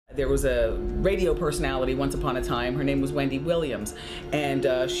There was a radio personality once upon a time. Her name was Wendy Williams,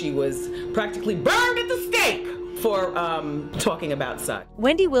 and she was practically burned at the stake for talking about sex.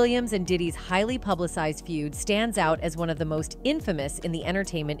 Wendy Williams and Diddy's highly publicized feud stands out as one of the most infamous in the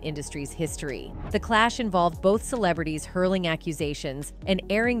entertainment industry's history. The clash involved both celebrities hurling accusations and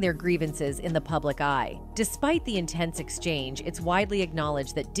airing their grievances in the public eye. Despite the intense exchange, it's widely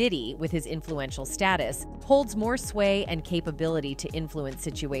acknowledged that Diddy, with his influential status, holds more sway and capability to influence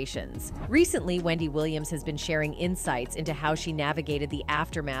situations. Recently, Wendy Williams has been sharing insights into how she navigated the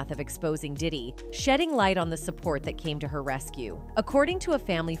aftermath of exposing Diddy, shedding light on the support that came to her rescue. According to a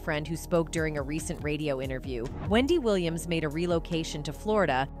family friend who spoke during a recent radio interview, Wendy Williams made a relocation to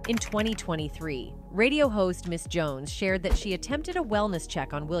Florida in 2023. Radio host Miss Jones shared that she attempted a wellness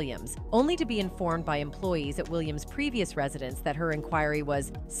check on Williams, only to be informed by employees at Williams' previous residence that her inquiry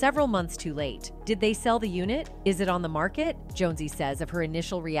was several months too late. Did they sell the unit? Is it on the market? Jonesy says of her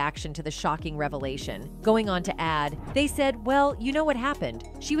initial reaction to the shocking revelation, going on to add, "They said, well, you know what happened.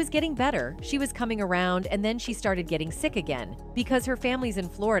 She was getting better, she was coming around, and then she started getting sick again. Because her family's in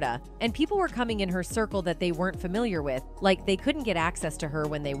Florida, and people were coming in her circle that they weren't familiar with, like they couldn't get access to her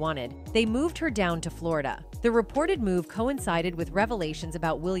when they wanted. They moved her down to Florida." The reported move coincided with revelations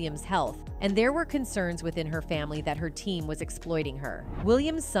about Williams' health, and there were concerns within her family that her team was exploiting her.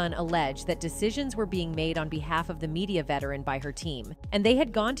 Williams' son alleged that decisions were being made on behalf of the media veteran by her team, and they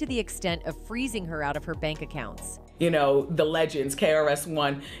had gone to the extent of freezing her out of her bank accounts. You know, the legends,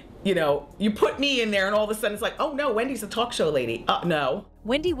 KRS-One, you know, you put me in there and all of a sudden it's like, oh no, Wendy's a talk show lady. No.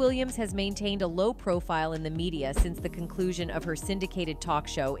 Wendy Williams has maintained a low profile in the media since the conclusion of her syndicated talk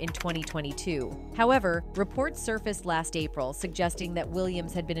show in 2022. However, reports surfaced last April suggesting that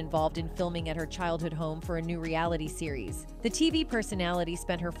Williams had been involved in filming at her childhood home for a new reality series. The TV personality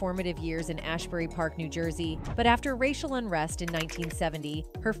spent her formative years in Ashbury Park, New Jersey, but after racial unrest in 1970,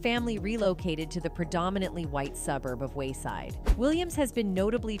 her family relocated to the predominantly white suburb of Wayside. Williams has been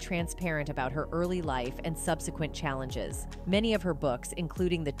notably transparent about her early life and subsequent challenges. Many of her books,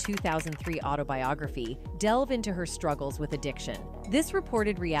 including the 2003 autobiography, delve into her struggles with addiction. This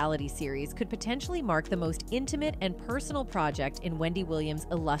reported reality series could potentially mark the most intimate and personal project in Wendy Williams'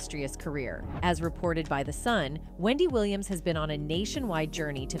 illustrious career. As reported by The Sun, Wendy Williams has been on a nationwide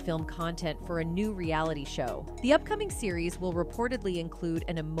journey to film content for a new reality show. The upcoming series will reportedly include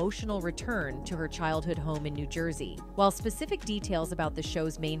an emotional return to her childhood home in New Jersey. While specific details about the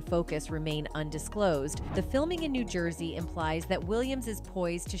show's main focus remain undisclosed, the filming in New Jersey implies that Williams is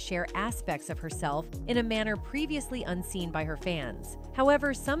poised to share aspects of herself in a manner previously unseen by her fans.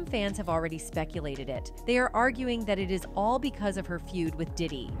 However, some fans have already speculated it. They are arguing that it is all because of her feud with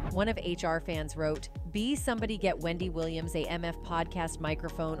Diddy. One of HR fans wrote, "Be somebody get Wendy Williams a MF podcast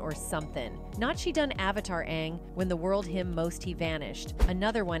microphone or something. Not she done Avatar Ang, when the world him most he vanished."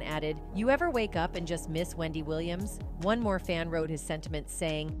 Another one added, "You ever wake up and just miss Wendy Williams?" One more fan wrote his sentiments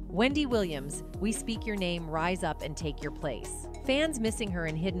saying, "Wendy Williams, we speak your name, rise up and take your place." Fans missing her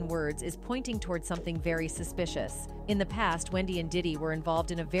in hidden words is pointing towards something very suspicious. In the past, Wendy and Diddy were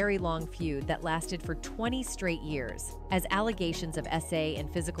involved in a very long feud that lasted for 20 straight years. As allegations of SA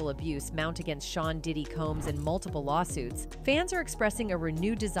and physical abuse mount against Sean Diddy Combs in multiple lawsuits, fans are expressing a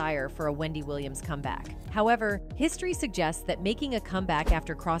renewed desire for a Wendy Williams comeback. However, history suggests that making a comeback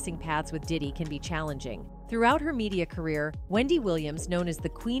after crossing paths with Diddy can be challenging. Throughout her media career, Wendy Williams, known as the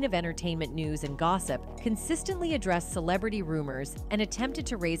Queen of Entertainment News and Gossip, consistently addressed celebrity rumors and attempted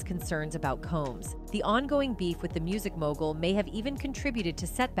to raise concerns about Combs. The ongoing beef with the music mogul may have even contributed to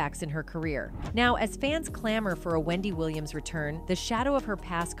setbacks in her career. Now, as fans clamor for a Wendy Williams return, the shadow of her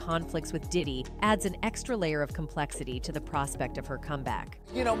past conflicts with Diddy adds an extra layer of complexity to the prospect of her comeback.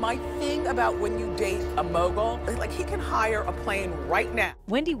 You know, my thing about when you date a mogul, like he can hire a plane right now.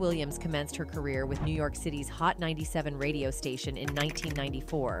 Wendy Williams commenced her career with New York City's Hot 97 radio station in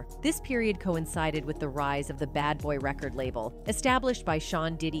 1994. This period coincided with the rise of the Bad Boy record label, established by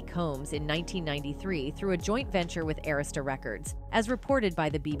Sean Diddy Combs in 1993 through a joint venture with Arista Records. As reported by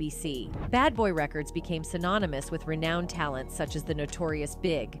the BBC, Bad Boy Records became synonymous with renowned talents such as the Notorious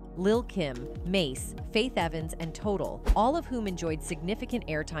Big, Lil' Kim, Mace, Faith Evans, and Total, all of whom enjoyed significant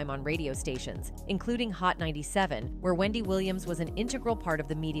airtime on radio stations, including Hot 97, where Wendy Williams was an integral part of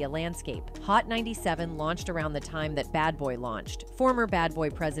the media landscape. Hot 97 launched launched around the time that Bad Boy launched. Former Bad Boy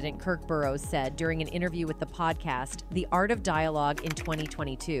president Kirk Burrows said during an interview with the podcast, The Art of Dialogue in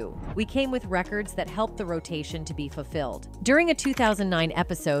 2022, "We came with records that helped the rotation to be fulfilled." During a 2009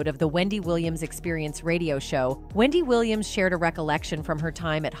 episode of the Wendy Williams Experience radio show, Wendy Williams shared a recollection from her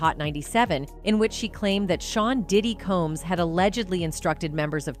time at Hot 97 in which she claimed that Sean Diddy Combs had allegedly instructed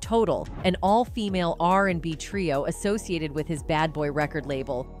members of Total, an all-female R&B trio associated with his Bad Boy record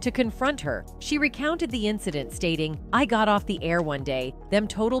label, to confront her. She recounted the incident, stating, "I got off the air one day, them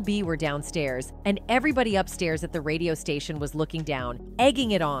Total B were downstairs, and everybody upstairs at the radio station was looking down,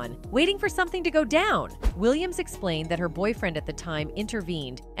 egging it on, waiting for something to go down." Williams explained that her boyfriend at the time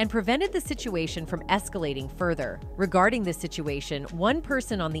intervened and prevented the situation from escalating further. Regarding this situation, one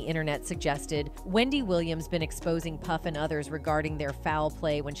person on the internet suggested Wendy Williams been exposing Puff and others regarding their foul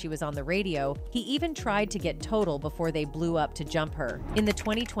play when she was on the radio. He even tried to get Total before they blew up to jump her. In the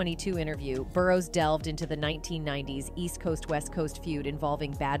 2022 interview, Burrows delved into the 1990s East Coast-West Coast feud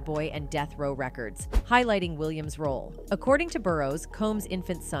involving Bad Boy and Death Row Records, highlighting Williams' role. According to Burrows, Combs'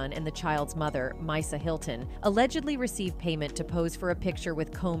 infant son and the child's mother, Misa Hilton, allegedly received payment to pose for a picture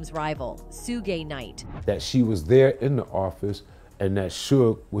with Combs' rival, Suge Knight. That she was there in the office and that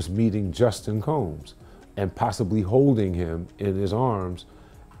Suge was meeting Justin Combs and possibly holding him in his arms,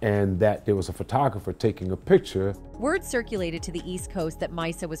 and that there was a photographer taking a picture. Word circulated to the East Coast that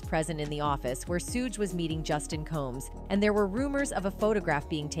Misa was present in the office where Suge was meeting Justin Combs, and there were rumors of a photograph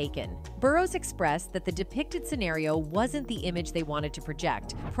being taken. Burrows expressed that the depicted scenario wasn't the image they wanted to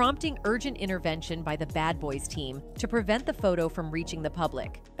project, prompting urgent intervention by the Bad Boys team to prevent the photo from reaching the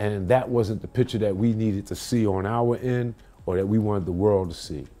public. And that wasn't the picture that we needed to see on our end or that we wanted the world to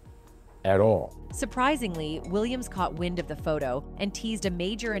see at all. Surprisingly, Williams caught wind of the photo and teased a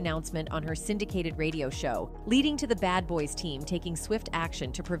major announcement on her syndicated radio show, leading to the Bad Boys team taking swift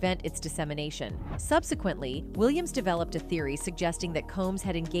action to prevent its dissemination. Subsequently, Williams developed a theory suggesting that Combs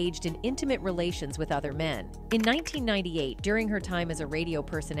had engaged in intimate relations with other men. In 1998, during her time as a radio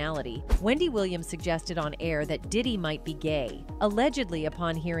personality, Wendy Williams suggested on air that Diddy might be gay. Allegedly,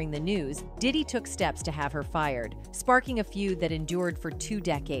 upon hearing the news, Diddy took steps to have her fired, sparking a feud that endured for 2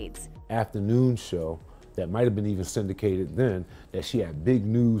 decades. Afternoon show that might have been even syndicated then, that she had big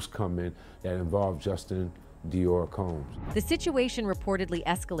news coming that involved Justin Dior Combs. The situation reportedly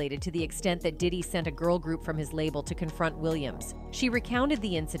escalated to the extent that Diddy sent a girl group from his label to confront Williams. She recounted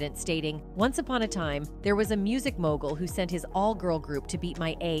the incident, stating, "Once upon a time, there was a music mogul who sent his all-girl group to beat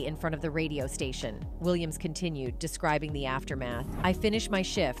my A in front of the radio station." Williams continued, describing the aftermath. "I finish my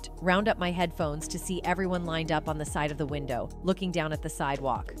shift, round up my headphones to see everyone lined up on the side of the window, looking down at the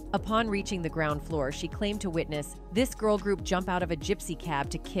sidewalk. Upon reaching the ground floor, she claimed to witness this girl group jump out of a gypsy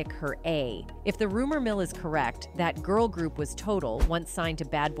cab to kick her A. If the rumor mill is correct, that girl group was Total, once signed to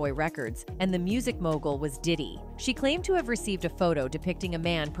Bad Boy Records, and the music mogul was Diddy. She claimed to have received a photo depicting a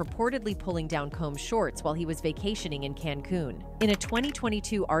man purportedly pulling down Combs' shorts while he was vacationing in Cancun. In a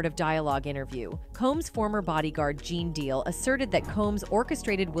 2022 Art of Dialogue interview, Combs' former bodyguard Gene Deal asserted that Combs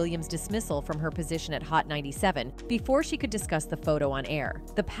orchestrated Williams' dismissal from her position at Hot 97 before she could discuss the photo on air.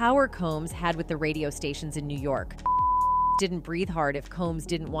 The power Combs had with the radio stations in New York didn't breathe hard if Combs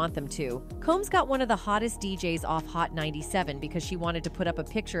didn't want them to. Combs got one of the hottest DJs off Hot 97 because she wanted to put up a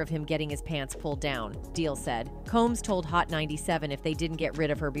picture of him getting his pants pulled down, Deal said. Combs told Hot 97 if they didn't get rid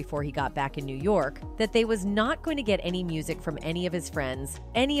of her before he got back in New York, that they was not going to get any music from any of his friends,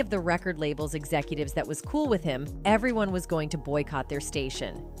 any of the record label's executives that was cool with him. Everyone was going to boycott their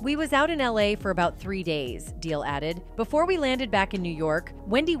station. "We was out in LA for about 3 days, Deal added. Before we landed back in New York,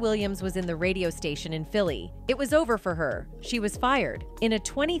 Wendy Williams was in the radio station in Philly. It was over for her. She was fired." In a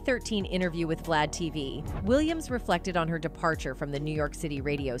 2013 interview with Vlad TV, Williams reflected on her departure from the New York City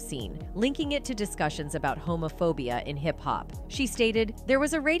radio scene, linking it to discussions about homophobia in hip-hop. She stated, "There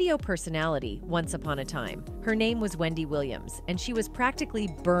was a radio personality once upon a time. Her name was Wendy Williams, and she was practically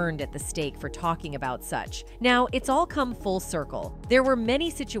burned at the stake for talking about such. Now, it's all come full circle. There were many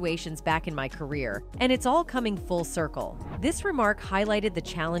situations back in my career, and it's all coming full circle." This remark highlighted the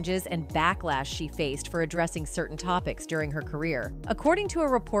challenges and backlash she faced for addressing certain topics during her career. According to a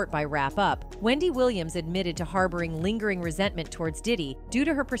report by Wrap Up, Wendy Williams admitted to harboring lingering resentment towards Diddy due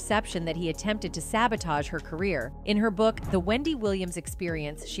to her perception that he attempted to sabotage her career. In her book, The Wendy Williams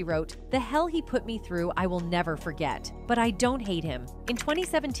Experience, she wrote, "The hell he put me through I will never forget. But I don't hate him." In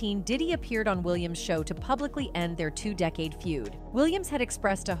 2017, Diddy appeared on Williams' show to publicly end their 2-decade feud. Williams had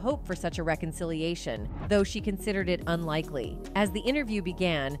expressed a hope for such a reconciliation, though she considered it unlikely. As the interview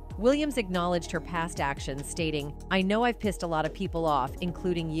began, Williams acknowledged her past actions, stating, "I know know I've pissed a lot of people off,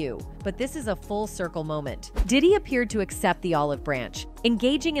 including you, but this is a full circle moment. Diddy appeared to accept the olive branch,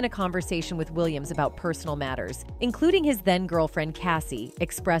 engaging in a conversation with Williams about personal matters, including his then-girlfriend Cassie,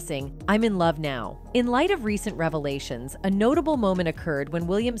 expressing, "I'm in love now." In light of recent revelations, a notable moment occurred when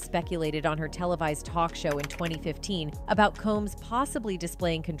Williams speculated on her televised talk show in 2015 about Combs possibly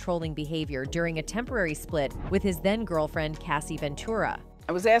displaying controlling behavior during a temporary split with his then-girlfriend Cassie Ventura.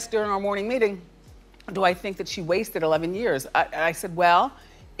 I was asked during our morning meeting, do I think that she wasted 11 years? I said, well,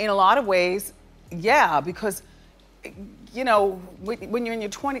 in a lot of ways, yeah, because you know, when you're in your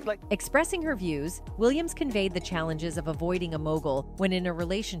 20s, like... Expressing her views, Williams conveyed the challenges of avoiding a mogul when in a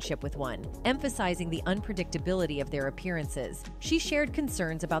relationship with one, emphasizing the unpredictability of their appearances. She shared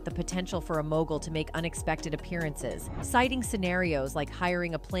concerns about the potential for a mogul to make unexpected appearances, citing scenarios like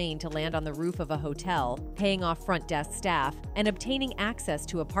hiring a plane to land on the roof of a hotel, paying off front desk staff, and obtaining access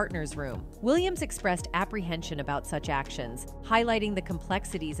to a partner's room. Williams expressed apprehension about such actions, highlighting the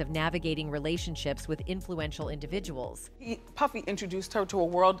complexities of navigating relationships with influential individuals. Puffy introduced her to a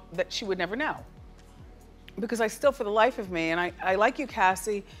world that she would never know. Because I still, for the life of me, and I like you,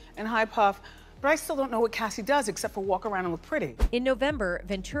 Cassie, and hi, Puff, but I still don't know what Cassie does except for walk around and look pretty. In November,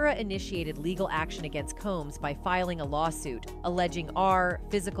 Ventura initiated legal action against Combs by filing a lawsuit, alleging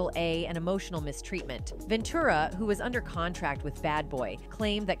physical and emotional mistreatment. Ventura, who was under contract with Bad Boy,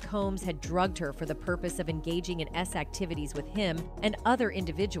 claimed that Combs had drugged her for the purpose of engaging in S activities with him and other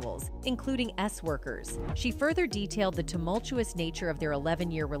individuals, including S workers. She further detailed the tumultuous nature of their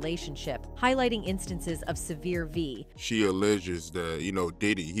 11-year relationship, highlighting instances of severe V. She alleges that,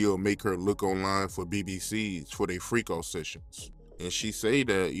 Diddy, he'll make her look online for BBCs for their freak-out sessions. And she say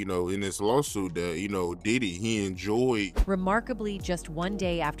that, in this lawsuit that, Diddy, he enjoyed. Remarkably, just one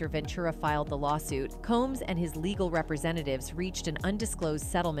day after Ventura filed the lawsuit, Combs and his legal representatives reached an undisclosed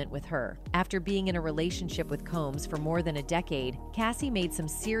settlement with her. After being in a relationship with Combs for more than a decade, Cassie made some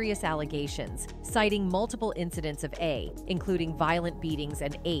serious allegations, citing multiple incidents of A, including violent beatings,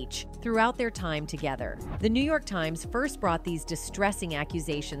 and H, throughout their time together. The New York Times first brought these distressing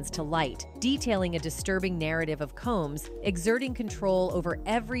accusations to light, detailing a disturbing narrative of Combs exerting control over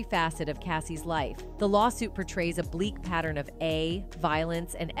every facet of Cassie's life. The lawsuit portrays a bleak pattern of A,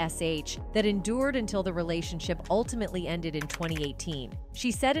 violence, and SH that endured until the relationship ultimately ended in 2018.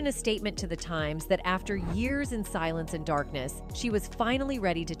 She said in a statement to the Times that after years in silence and darkness, she was finally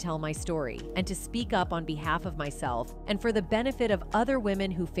ready to tell my story and to speak up on behalf of myself and for the benefit of other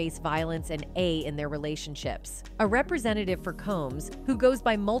women who face violence and A in their relationships. A representative for Combs, who goes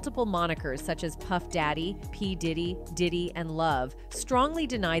by multiple monikers such as Puff Daddy, P. Diddy, and Love, strongly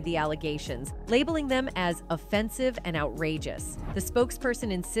denied the allegations, labeling them as offensive and outrageous. The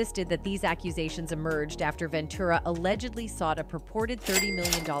spokesperson insisted that these accusations emerged after Ventura allegedly sought a purported $30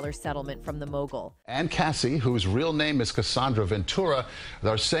 million settlement from the mogul. And Cassie, whose real name is Cassandra Ventura,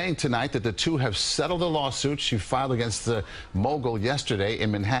 they're saying tonight that the two have settled a lawsuit she filed against the mogul yesterday in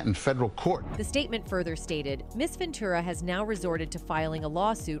Manhattan federal court. The statement further stated, Miss Ventura has now resorted to filing a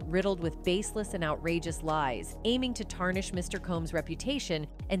lawsuit riddled with baseless and outrageous lies, aiming to tarnish Mr. Combs' reputation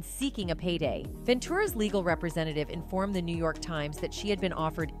and seeking a payday. Ventura's legal representative informed the New York Times that she had been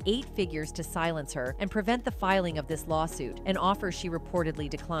offered 8 figures to silence her and prevent the filing of this lawsuit, an offer she reportedly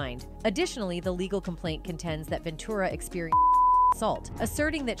declined. Additionally, the legal complaint contends that Ventura experienced assault,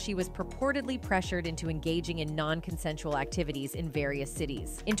 asserting that she was purportedly pressured into engaging in non-consensual activities in various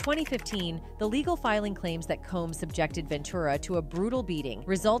cities. In 2015, the legal filing claims that Combs subjected Ventura to a brutal beating,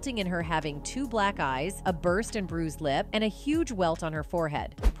 resulting in her having 2 black eyes, a burst and bruised lip, and a huge welt on her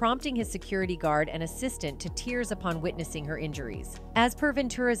forehead, prompting his security guard and assistant to tears upon witnessing her injuries. As per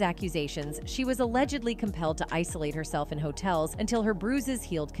Ventura's accusations, she was allegedly compelled to isolate herself in hotels until her bruises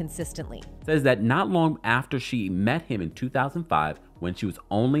healed consistently. Says that not long after she met him in 2005, when she was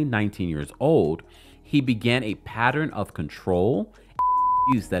only 19 years old, he began a pattern of control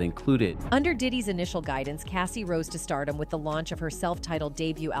that included. Under Diddy's initial guidance, Cassie rose to stardom with the launch of her self-titled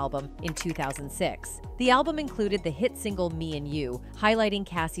debut album in 2006. The album included the hit single Me and You, highlighting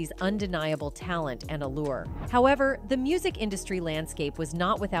Cassie's undeniable talent and allure. However, the music industry landscape was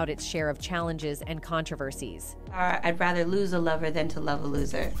not without its share of challenges and controversies. I'd rather lose a lover than to love a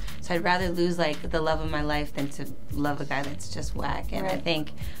loser. So I'd rather lose the love of my life than to love a guy that's just whack. And I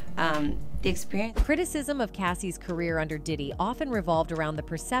think the experience. Criticism of Cassie's career under Diddy often revolved around the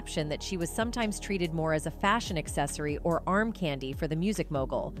perception that she was sometimes treated more as a fashion accessory or arm candy for the music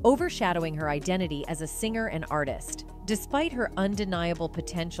mogul, overshadowing her identity as a singer and artist. Despite her undeniable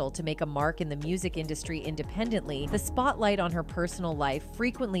potential to make a mark in the music industry independently, the spotlight on her personal life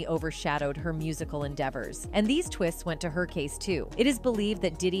frequently overshadowed her musical endeavors. And these twists went to her case too. It is believed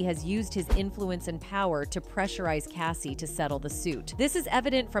that Diddy has used his influence and power to pressurize Cassie to settle the suit. This is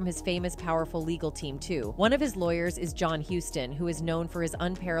evident from his famous, powerful legal team too. One of his lawyers is John Huston, who is known for his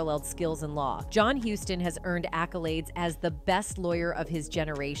unparalleled skills in law. John Huston has earned accolades as the best lawyer of his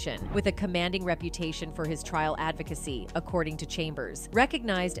generation, with a commanding reputation for his trial advocacy, according to Chambers.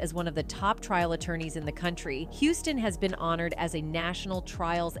 Recognized as one of the top trial attorneys in the country, Huston has been honored as a National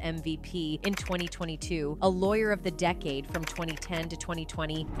Trials MVP in 2022, a Lawyer of the Decade from 2010 to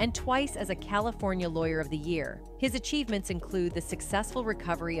 2020, and twice as a California Lawyer of the Year. His achievements include the successful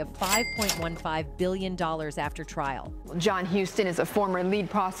recovery of $5.15 billion after trial. John Huston is a former lead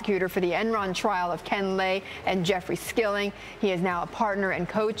prosecutor for the Enron trial of Ken Lay and Jeffrey Skilling. He is now a partner and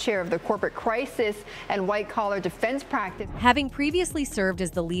co-chair of the Corporate Crisis and White Collar Defense Practice. Having previously served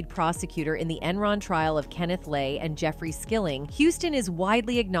as the lead prosecutor in the Enron trial of Kenneth Lay and Jeffrey Skilling, Huston is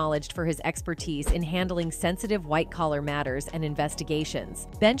widely acknowledged for his expertise in handling sensitive white-collar matters and investigations.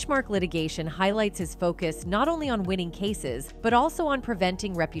 Benchmark litigation highlights his focus not only on winning cases, but also on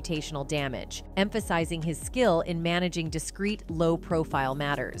preventing reputational damage, emphasizing his skill in managing discrete, low-profile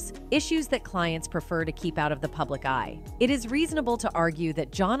matters, issues that clients prefer to keep out of the public eye. It is reasonable to argue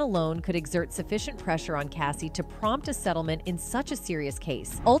that John alone could exert sufficient pressure on Cassie to prompt a settlement in such a serious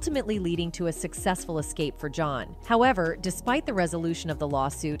case, ultimately leading to a successful escape for John. However, despite the resolution of the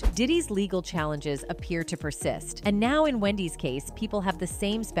lawsuit, Diddy's legal challenges appear to persist. And now in Wendy's case, people have the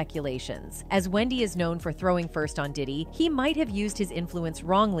same speculations. As Wendy is known for throwing first on Diddy, he might have used his influence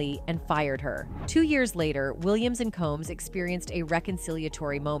wrongly and fired her. 2 years later, Williams and Combs experienced a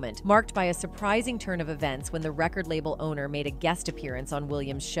reconciliatory moment, marked by a surprising turn of events when the record label owner made a guest appearance on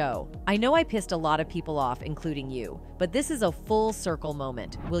Williams' show. "I know I pissed a lot of people off, including you, but this is a full circle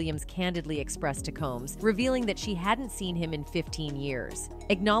moment," Williams candidly expressed to Combs, revealing that she hadn't seen him in 15 years.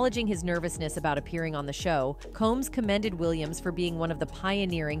 Acknowledging his nervousness about appearing on the show, Combs commended Williams for being one of the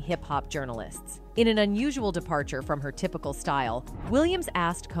pioneering hip-hop journalists. In an unusual departure from her typical style, Williams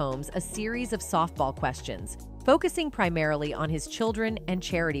asked Combs a series of softball questions, focusing primarily on his children and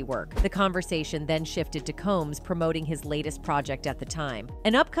charity work. The conversation then shifted to Combs promoting his latest project at the time,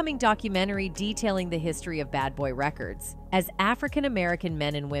 an upcoming documentary detailing the history of Bad Boy Records. As African-American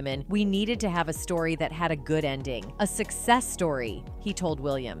men and women, we needed to have a story that had a good ending, a success story, he told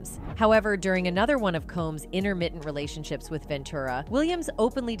Williams. However, during another one of Combs' intermittent relationships with Ventura, Williams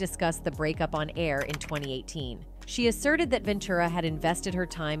openly discussed the breakup on air in 2018. She asserted that Ventura had invested her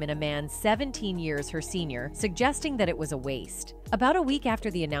time in a man 17 years her senior, suggesting that it was a waste. About a week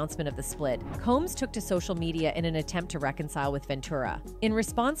after the announcement of the split, Combs took to social media in an attempt to reconcile with Ventura. In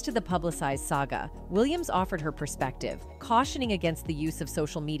response to the publicized saga, Williams offered her perspective, cautioning against the use of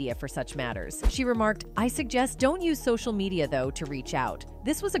social media for such matters. She remarked, "I suggest don't use social media, though, to reach out.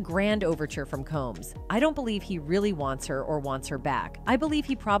 This was a grand overture from Combs. I don't believe he really wants her or wants her back. I believe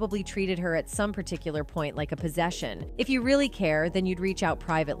he probably treated her at some particular point like a possession. If you really care, then you'd reach out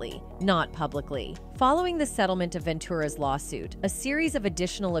privately, not publicly." Following the settlement of Ventura's lawsuit, a series of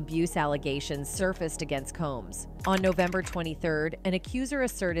additional abuse allegations surfaced against Combs. On November 23rd, an accuser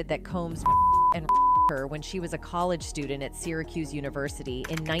asserted that Combs and her when she was a college student at Syracuse University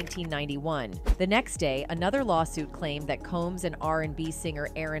in 1991. The next day, another lawsuit claimed that Combs and R&B singer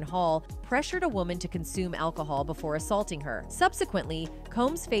Aaron Hall pressured a woman to consume alcohol before assaulting her. Subsequently,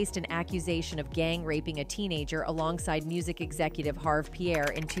 Combs faced an accusation of gang raping a teenager alongside music executive Harve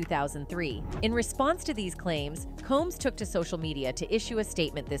Pierre in 2003. In response to these claims, Combs took to social media to issue a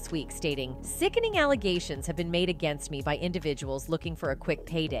statement this week stating, "Sickening allegations have been made against me by individuals looking for a quick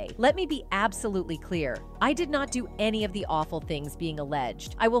payday. Let me be absolutely clear. I did not do any of the awful things being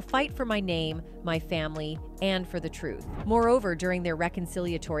alleged. I will fight for my name, my family, and for the truth." Moreover, during their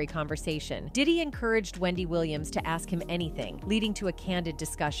reconciliatory conversation, Diddy encouraged Wendy Williams to ask him anything, leading to a candid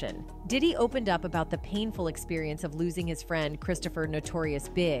discussion. Diddy opened up about the painful experience of losing his friend Christopher Notorious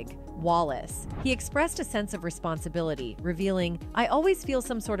Big Wallace. He expressed a sense of responsibility, revealing, "I always feel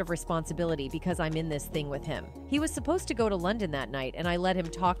some sort of responsibility because I'm in this thing with him. He was supposed to go to London that night, and I let him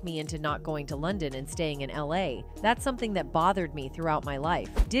talk me into not going to London and staying in LA. That's something that bothered me throughout my life."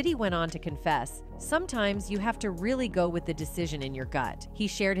 Diddy went on to confess, "Sometimes you have to really go with the decision in your gut." He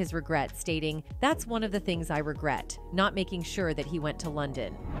shared his regret, stating, "That's one of the things I regret, not making sure that he went to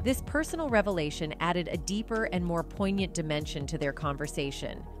London." This personal revelation added a deeper and more poignant dimension to their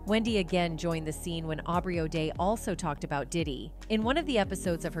conversation. Wendy again joined the scene when Aubrey O'Day also talked about Diddy. In one of the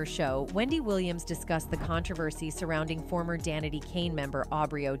episodes of her show, Wendy Williams discussed the controversy surrounding former Danity Kane member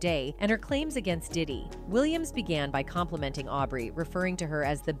Aubrey O'Day and her claims against Diddy. Williams began by complimenting Aubrey, referring to her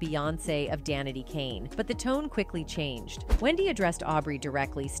as the Beyoncé of Danity Kane, but the tone quickly changed. Wendy addressed Aubrey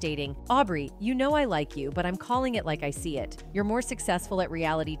directly, stating, "Aubrey, you know I like you, but I'm calling it like I see it. You're more successful at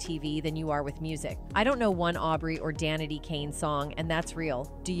reality TV than you are with music. I don't know one Aubrey or Danity Kane song, and that's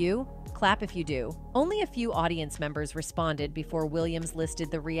real. Do you? Clap if you do." Only a few audience members responded before Williams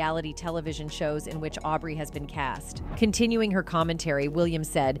listed the reality television shows in which Aubrey has been cast. Continuing her commentary, Williams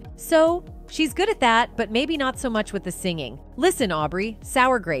said, "So, she's good at that, but maybe not so much with the singing. Listen, Aubrey,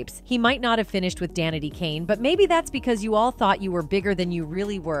 Sour Grapes, he might not have finished with Danity Kane, but maybe that's because you all thought you were bigger than you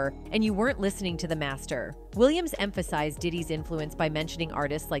really were, and you weren't listening to the master." Williams emphasized Diddy's influence by mentioning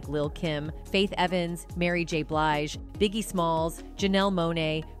artists like Lil' Kim, Faith Evans, Mary J. Blige, Biggie Smalls, Janelle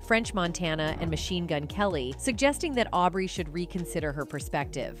Monáe, French Montana, and Machine Gun Kelly, suggesting that Aubrey should reconsider her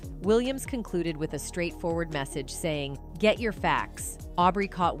perspective. Williams concluded with a straightforward message saying, "Get your facts." Aubrey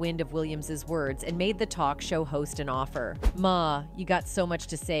caught wind of Williams's words and made the talk show host an offer. "Ma, you got so much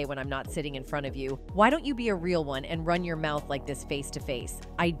to say when I'm not sitting in front of you. Why don't you be a real one and run your mouth like this face to face?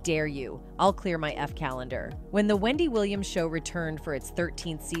 I dare you. I'll clear my F calendar." When the Wendy Williams show returned for its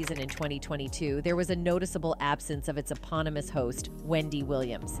 13th season in 2022, there was a noticeable absence of its eponymous host, Wendy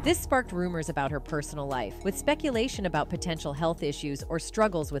Williams. This sparked rumors about her personal life, with speculation about potential health issues or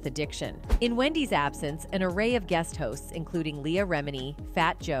struggles with addiction. In Wendy's absence, an array of guest hosts, including Leah Remini,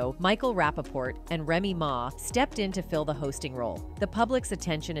 Fat Joe, Michael Rappaport, and Remy Ma, stepped in to fill the hosting role. The public's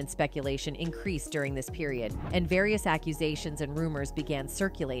attention and speculation increased during this period, and various accusations and rumors began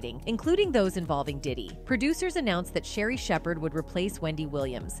circulating, including those involving Diddy. Producers announced that Sherry Shepherd would replace Wendy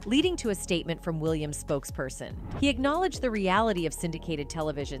Williams, leading to a statement from Williams' spokesperson. He acknowledged the reality of syndicated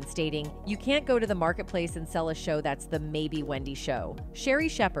television, stating, "You can't go to the marketplace and sell a show that's the Maybe Wendy show." Sherry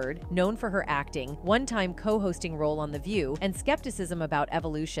Shepherd, known for her acting, one-time co-hosting role on The View, and skepticism about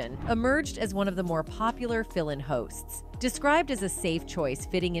evolution, emerged as one of the more popular fill-in hosts. Described as a safe choice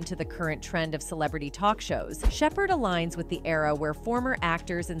fitting into the current trend of celebrity talk shows, Shepherd aligns with the era where former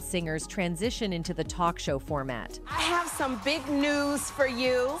actors and singers transition into the talk show format. I have some big news for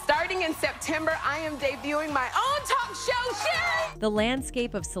you. Starting in September, I am debuting my own talk show, Sherry! The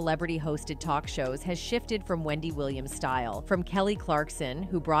landscape of celebrity-hosted talk shows has shifted from Wendy Williams' style, from Kelly Clarkson,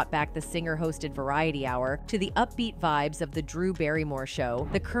 who brought back the singer-hosted Variety Hour, to the upbeat vibes of the Drew Barrymore Show.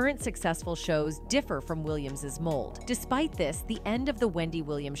 The current successful shows differ from Williams' mold. Despite this, the end of the Wendy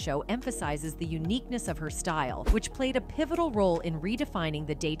Williams show emphasizes the uniqueness of her style, which played a pivotal role in redefining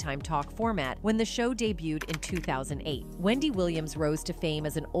the daytime talk format when the show debuted in 2008. Wendy Williams rose to fame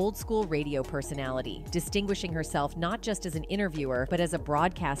as an old-school radio personality, distinguishing herself not just as an interviewer, but as a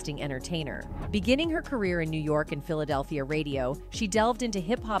broadcasting entertainer. Beginning her career in New York and Philadelphia radio, she delved into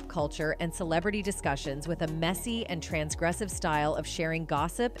hip-hop culture and celebrity discussions with a messy and transgressive style of sharing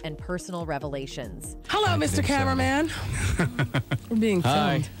gossip and personal revelations. Hello, Mr. Cameraman. We're being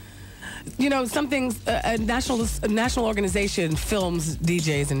filmed. You know, a national organization films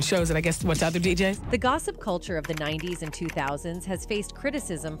DJs and shows it, I guess, what's other DJs? The gossip culture of the 90s and 2000s has faced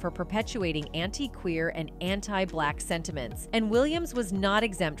criticism for perpetuating anti-queer and anti-black sentiments, and Williams was not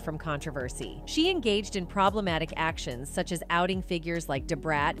exempt from controversy. She engaged in problematic actions such as outing figures like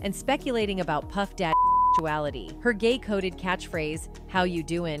DeBrat and speculating about Puff Daddy sexuality. Her gay-coded catchphrase, "How you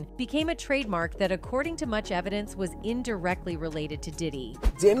doin'," became a trademark that, according to much evidence, was indirectly related to Diddy.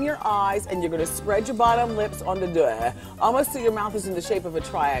 Dim your eyes and you're gonna spread your bottom lips on the door, almost till your mouth is in the shape of a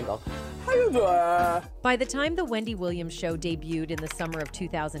triangle. How you doing? By the time the Wendy Williams show debuted in the summer of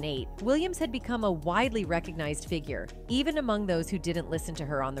 2008, Williams had become a widely recognized figure, even among those who didn't listen to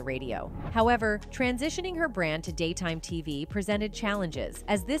her on the radio. However, transitioning her brand to daytime TV presented challenges,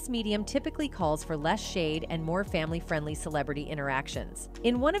 as this medium typically calls for less shade and more family-friendly celebrity interactions.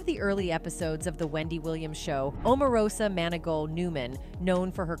 In one of the early episodes of the Wendy Williams show, Omarosa Manigault Newman,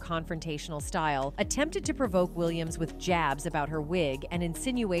 known for her confrontational style, attempted to provoke Williams with jabs about her wig and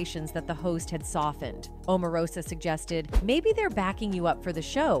insinuations that the host had softened. Omarosa suggested, "Maybe they're backing you up for the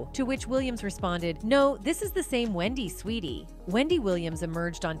show," to which Williams responded, "No, this is the same Wendy, sweetie." Wendy Williams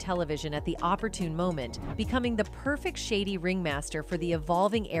emerged on television at the opportune moment, becoming the perfect shady ringmaster for the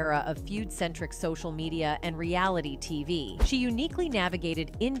evolving era of feud-centric social media and reality TV. She uniquely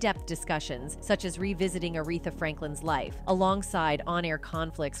navigated in-depth discussions, such as revisiting Aretha Franklin's life, alongside on-air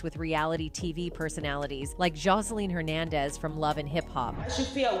conflicts with reality TV personalities like Jocelyn Hernandez from Love and Hip Hop. I should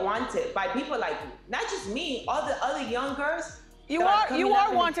feel wanted by people like you. Not just me, all the other young girls. You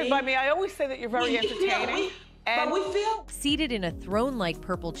are wanted by me. I always say that you're very entertaining. But we feel. Seated in a throne-like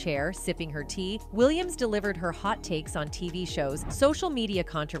purple chair, sipping her tea, Williams delivered her hot takes on TV shows, social media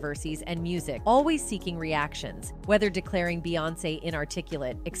controversies, and music, always seeking reactions. Whether declaring Beyoncé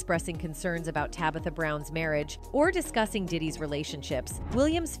inarticulate, expressing concerns about Tabitha Brown's marriage, or discussing Diddy's relationships,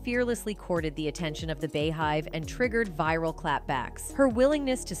 Williams fearlessly courted the attention of the Bayhive and triggered viral clapbacks. Her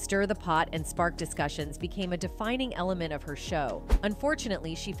willingness to stir the pot and spark discussions became a defining element of her show.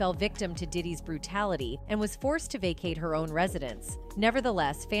 Unfortunately, she fell victim to Diddy's brutality and was forced to vacate her own residence.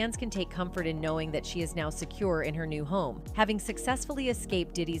 Nevertheless, fans can take comfort in knowing that she is now secure in her new home, having successfully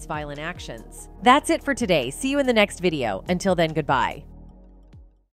escaped Diddy's violent actions. That's it for today. See you in the next video. Until then, goodbye.